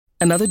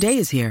Another day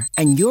is here,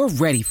 and you're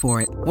ready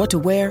for it. What to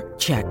wear?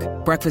 Check.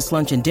 Breakfast,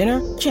 lunch, and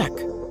dinner? Check.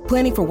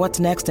 Planning for what's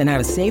next and how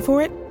to save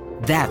for it?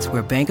 That's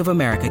where Bank of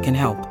America can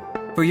help.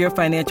 For your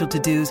financial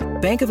to-dos,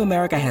 Bank of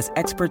America has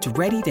experts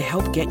ready to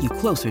help get you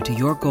closer to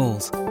your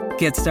goals.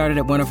 Get started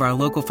at one of our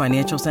local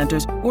financial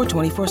centers or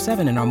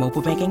 24/7 in our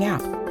mobile banking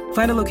app.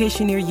 Find a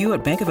location near you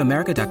at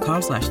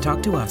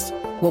bankofamerica.com/talktous.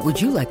 What would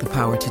you like the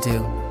power to do?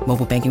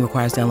 Mobile banking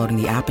requires downloading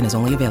the app and is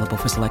only available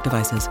for select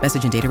devices.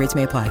 Message and data rates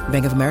may apply.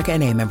 Bank of America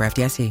N.A., member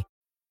FDIC.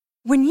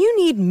 When you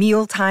need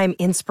mealtime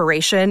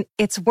inspiration,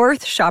 it's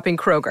worth shopping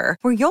Kroger,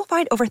 where you'll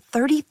find over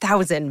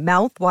 30,000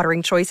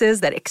 mouth-watering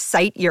choices that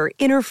excite your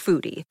inner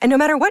foodie. And no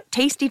matter what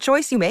tasty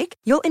choice you make,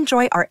 you'll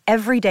enjoy our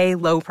everyday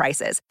low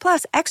prices,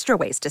 plus extra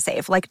ways to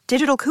save, like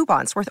digital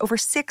coupons worth over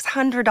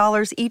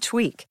 $600 each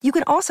week. You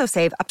can also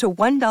save up to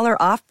 $1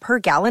 off per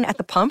gallon at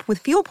the pump with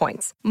fuel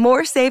points.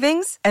 More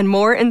savings and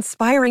more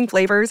inspiring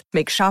flavors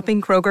make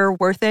shopping Kroger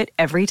worth it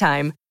every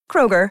time.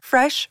 Kroger,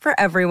 fresh for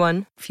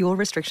everyone. Fuel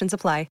restrictions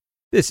apply.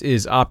 This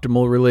is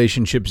Optimal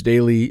Relationships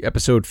Daily,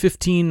 episode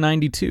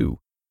 1592.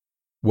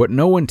 What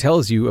No One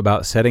Tells You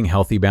About Setting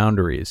Healthy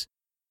Boundaries,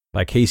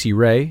 by Casey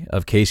Ray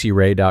of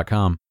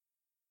CaseyRay.com.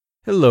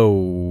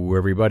 Hello,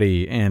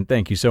 everybody, and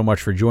thank you so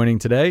much for joining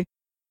today.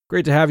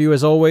 Great to have you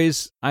as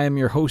always. I am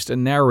your host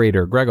and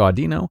narrator, Greg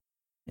Audino,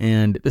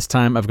 and this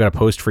time I've got a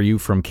post for you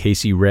from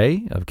Casey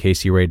Ray of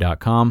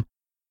CaseyRay.com,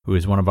 who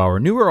is one of our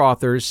newer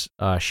authors,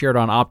 shared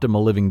on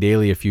Optimal Living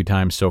Daily a few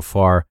times so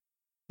far.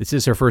 This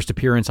is her first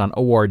appearance on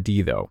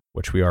ORD, though,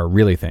 which we are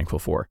really thankful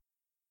for.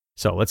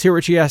 So let's hear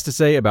what she has to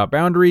say about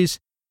boundaries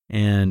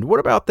and what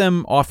about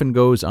them often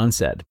goes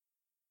unsaid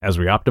as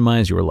we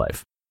optimize your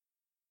life.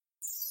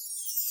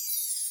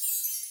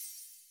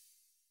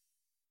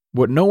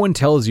 What No One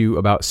Tells You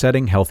About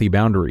Setting Healthy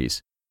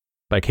Boundaries,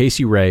 by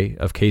Casey Ray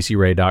of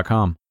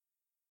CaseyRay.com.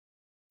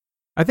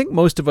 I think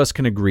most of us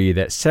can agree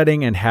that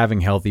setting and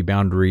having healthy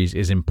boundaries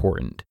is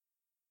important.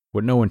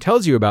 What no one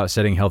tells you about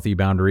setting healthy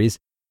boundaries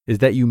is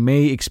that you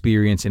may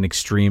experience an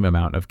extreme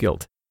amount of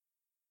guilt.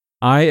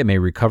 I am a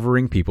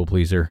recovering people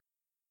pleaser.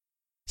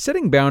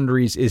 Setting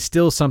boundaries is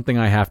still something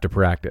I have to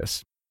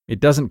practice. It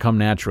doesn't come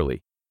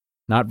naturally.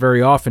 Not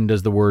very often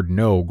does the word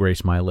no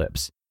grace my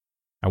lips.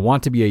 I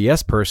want to be a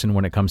yes person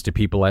when it comes to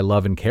people I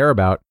love and care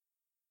about.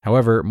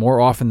 However,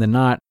 more often than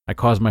not, I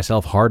cause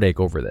myself heartache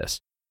over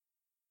this.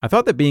 I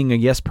thought that being a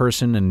yes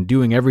person and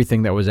doing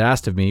everything that was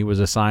asked of me was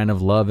a sign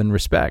of love and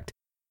respect.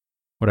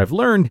 What I've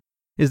learned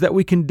is that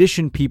we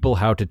condition people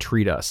how to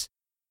treat us.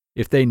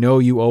 If they know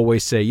you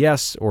always say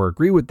yes or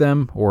agree with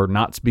them or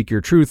not speak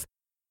your truth,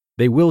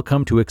 they will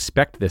come to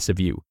expect this of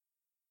you.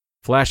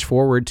 Flash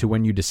forward to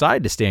when you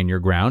decide to stand your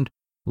ground,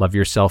 love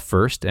yourself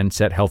first, and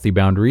set healthy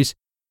boundaries.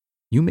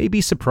 You may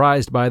be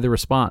surprised by the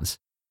response.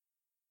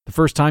 The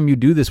first time you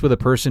do this with a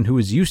person who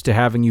is used to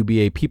having you be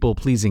a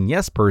people-pleasing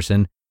yes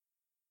person,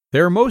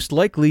 they're most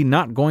likely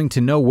not going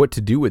to know what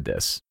to do with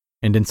this,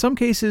 and in some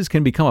cases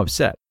can become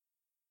upset.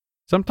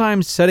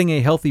 Sometimes setting a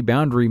healthy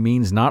boundary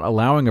means not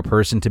allowing a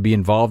person to be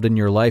involved in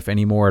your life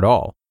anymore at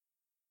all.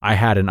 I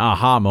had an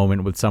aha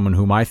moment with someone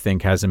whom I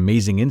think has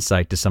amazing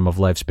insight to some of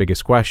life's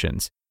biggest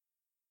questions.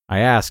 I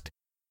asked,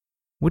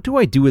 what do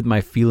I do with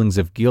my feelings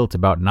of guilt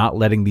about not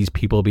letting these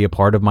people be a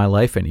part of my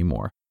life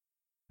anymore?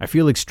 I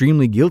feel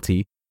extremely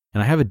guilty,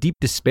 and I have a deep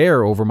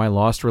despair over my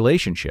lost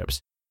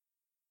relationships.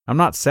 I'm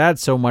not sad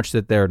so much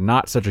that they're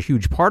not such a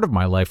huge part of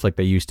my life like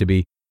they used to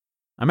be.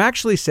 I'm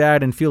actually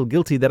sad and feel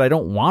guilty that I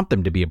don't want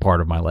them to be a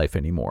part of my life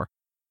anymore.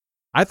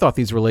 I thought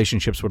these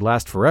relationships would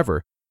last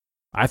forever.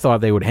 I thought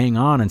they would hang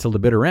on until the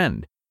bitter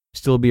end,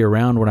 still be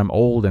around when I'm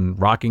old and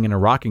rocking in a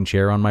rocking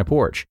chair on my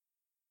porch.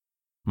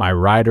 My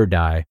ride or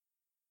die.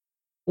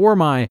 Or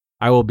my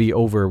I will be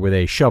over with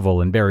a shovel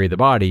and bury the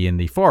body in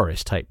the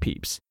forest type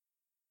peeps.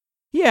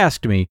 He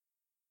asked me,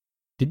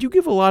 did you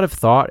give a lot of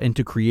thought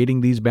into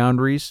creating these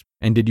boundaries,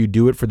 and did you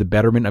do it for the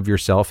betterment of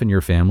yourself and your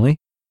family?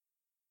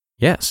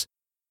 Yes.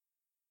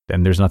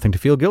 Then there's nothing to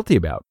feel guilty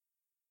about.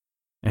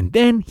 And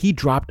then he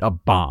dropped a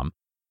bomb.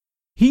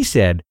 He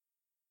said,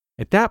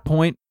 at that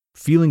point,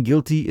 feeling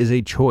guilty is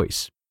a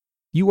choice.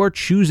 You are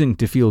choosing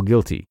to feel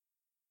guilty.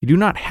 You do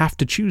not have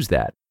to choose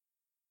that.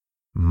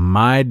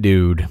 My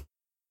dude.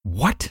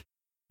 What?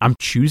 I'm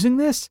choosing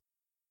this?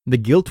 The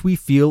guilt we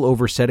feel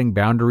over setting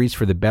boundaries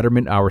for the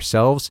betterment of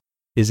ourselves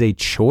is a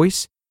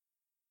choice?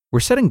 We're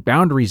setting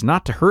boundaries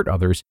not to hurt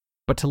others,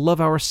 but to love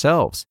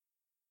ourselves.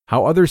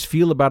 How others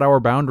feel about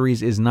our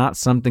boundaries is not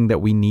something that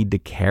we need to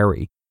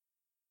carry.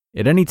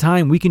 At any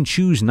time, we can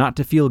choose not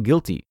to feel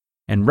guilty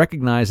and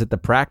recognize that the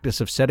practice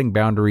of setting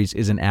boundaries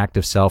is an act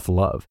of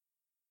self-love.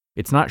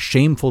 It's not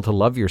shameful to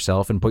love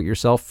yourself and put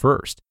yourself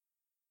first.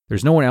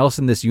 There's no one else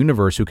in this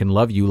universe who can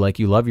love you like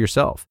you love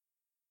yourself.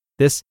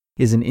 This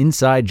is an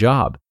inside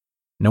job.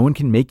 No one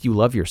can make you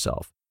love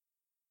yourself.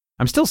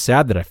 I'm still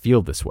sad that I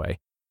feel this way.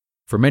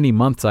 For many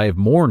months, I have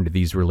mourned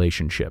these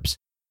relationships.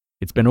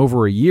 It's been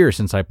over a year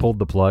since I pulled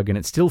the plug, and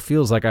it still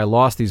feels like I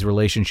lost these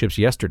relationships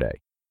yesterday.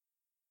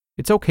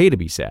 It's okay to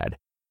be sad.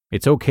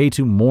 It's okay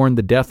to mourn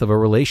the death of a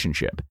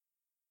relationship.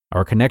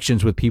 Our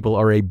connections with people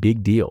are a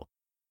big deal.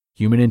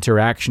 Human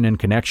interaction and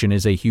connection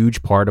is a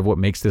huge part of what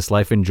makes this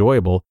life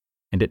enjoyable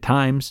and at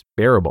times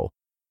bearable.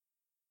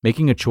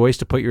 Making a choice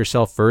to put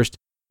yourself first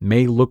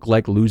may look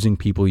like losing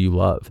people you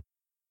love.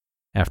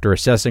 After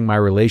assessing my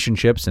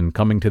relationships and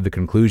coming to the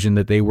conclusion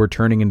that they were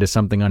turning into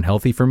something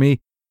unhealthy for me,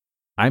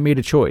 I made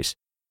a choice.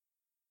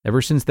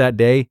 Ever since that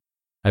day,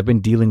 I've been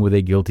dealing with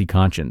a guilty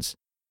conscience.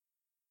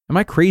 Am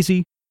I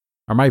crazy?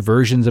 Are my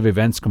versions of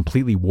events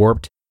completely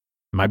warped?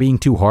 Am I being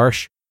too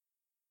harsh?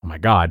 Oh my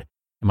God,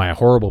 am I a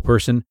horrible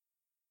person?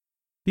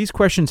 These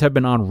questions have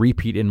been on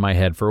repeat in my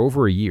head for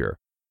over a year.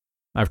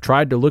 I've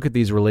tried to look at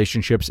these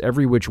relationships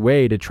every which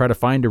way to try to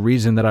find a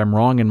reason that I'm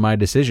wrong in my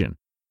decision.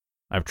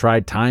 I've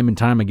tried time and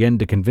time again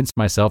to convince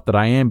myself that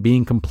I am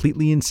being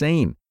completely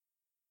insane.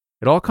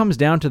 It all comes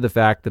down to the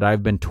fact that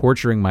I've been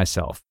torturing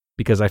myself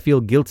because I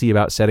feel guilty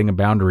about setting a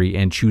boundary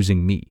and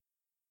choosing me.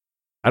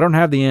 I don't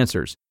have the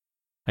answers.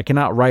 I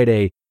cannot write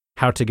a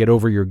 "how to get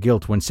over your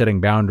guilt when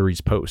setting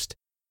boundaries" post.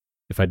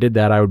 If I did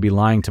that, I would be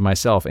lying to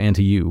myself and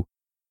to you.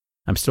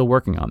 I'm still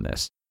working on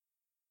this.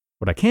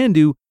 What I can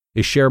do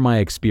is share my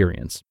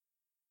experience.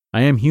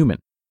 I am human.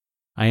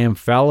 I am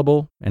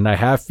fallible, and I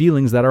have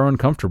feelings that are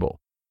uncomfortable.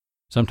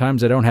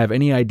 Sometimes I don't have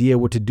any idea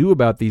what to do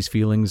about these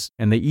feelings,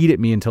 and they eat at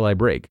me until I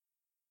break.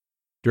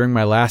 During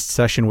my last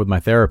session with my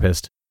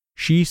therapist,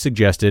 she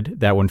suggested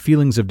that when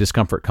feelings of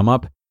discomfort come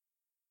up,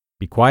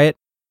 be quiet,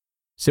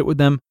 sit with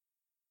them,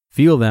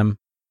 feel them,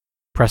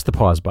 press the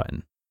pause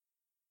button.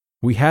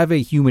 We have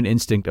a human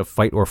instinct of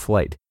fight or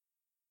flight.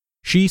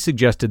 She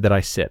suggested that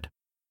I sit,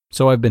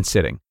 so I've been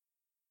sitting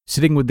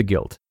with the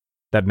guilt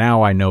that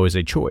now I know is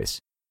a choice.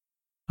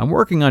 I'm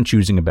working on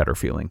choosing a better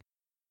feeling.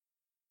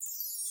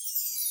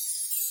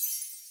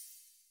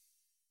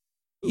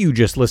 You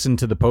just listened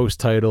to the post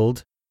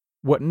titled,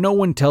 "What No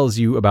One Tells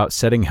You About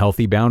Setting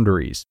Healthy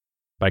Boundaries"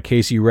 by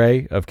Casey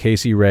Ray of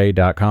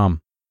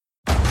CaseyRay.com.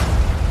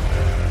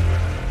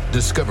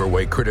 Discover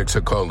why critics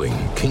are calling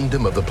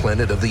Kingdom of the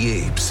Planet of the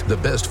Apes the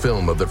best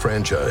film of the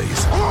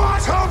franchise.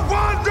 What a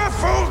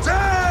wonderful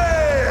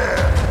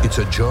day! It's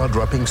a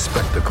jaw-dropping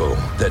spectacle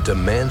that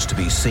demands to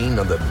be seen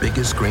on the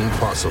biggest screen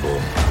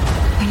possible.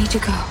 We need to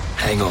go.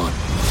 Hang on.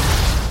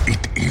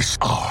 It is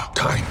our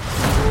time.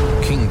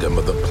 Kingdom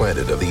of the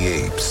Planet of the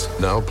Apes.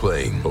 Now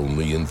playing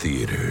only in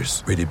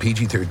theaters. Rated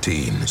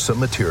PG-13. Some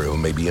material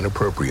may be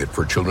inappropriate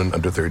for children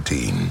under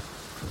 13.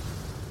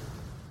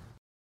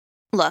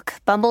 Look,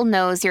 Bumble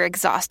knows you're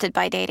exhausted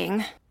by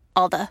dating.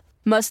 All the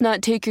 "must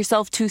not take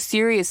yourself too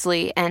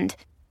seriously" and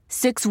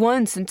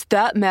 6'1" since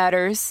that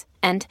matters.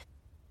 And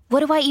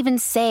what do I even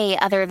say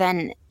other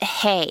than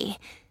hey?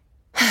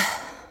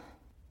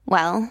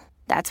 Well,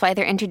 that's why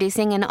they're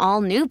introducing an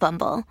all-new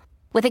Bumble.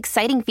 With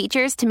exciting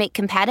features to make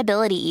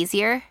compatibility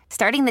easier,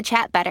 starting the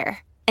chat better,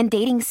 and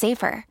dating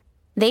safer.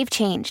 They've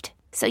changed,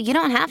 so you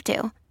don't have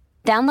to.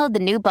 Download the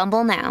new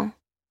Bumble now.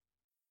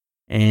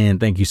 And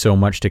thank you so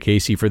much to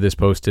Casey for this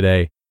post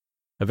today.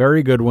 A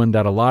very good one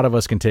that a lot of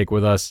us can take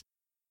with us.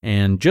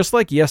 And just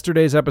like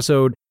yesterday's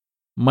episode,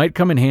 might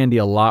come in handy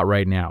a lot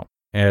right now,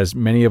 as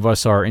many of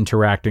us are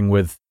interacting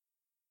with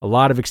a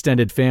lot of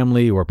extended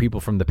family or people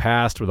from the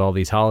past with all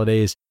these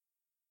holidays.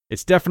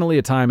 It's definitely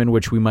a time in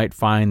which we might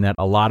find that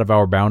a lot of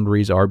our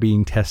boundaries are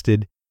being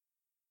tested.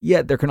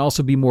 Yet there can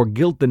also be more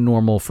guilt than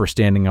normal for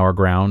standing our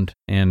ground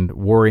and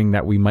worrying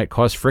that we might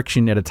cause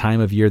friction at a time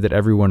of year that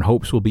everyone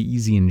hopes will be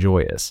easy and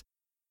joyous.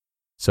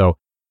 So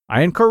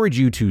I encourage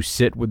you to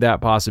sit with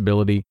that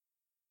possibility,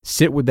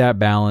 sit with that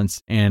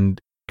balance, and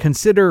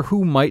consider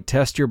who might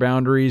test your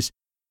boundaries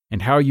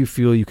and how you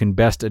feel you can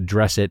best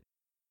address it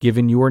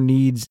given your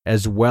needs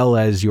as well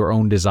as your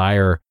own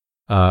desire.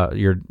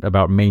 You're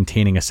about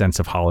maintaining a sense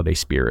of holiday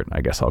spirit,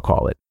 I guess I'll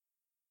call it.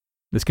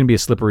 This can be a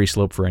slippery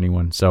slope for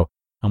anyone, so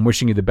I'm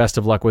wishing you the best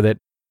of luck with it,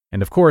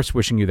 and of course,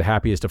 wishing you the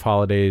happiest of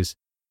holidays,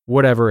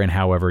 whatever and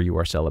however you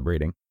are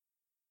celebrating.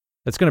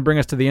 That's going to bring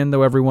us to the end,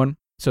 though, everyone.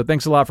 So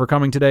thanks a lot for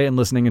coming today and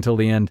listening until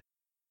the end.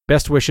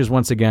 Best wishes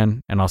once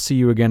again, and I'll see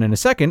you again in a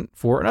second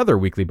for another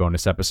weekly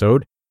bonus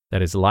episode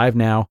that is live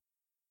now,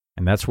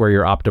 and that's where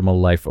your optimal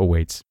life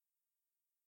awaits.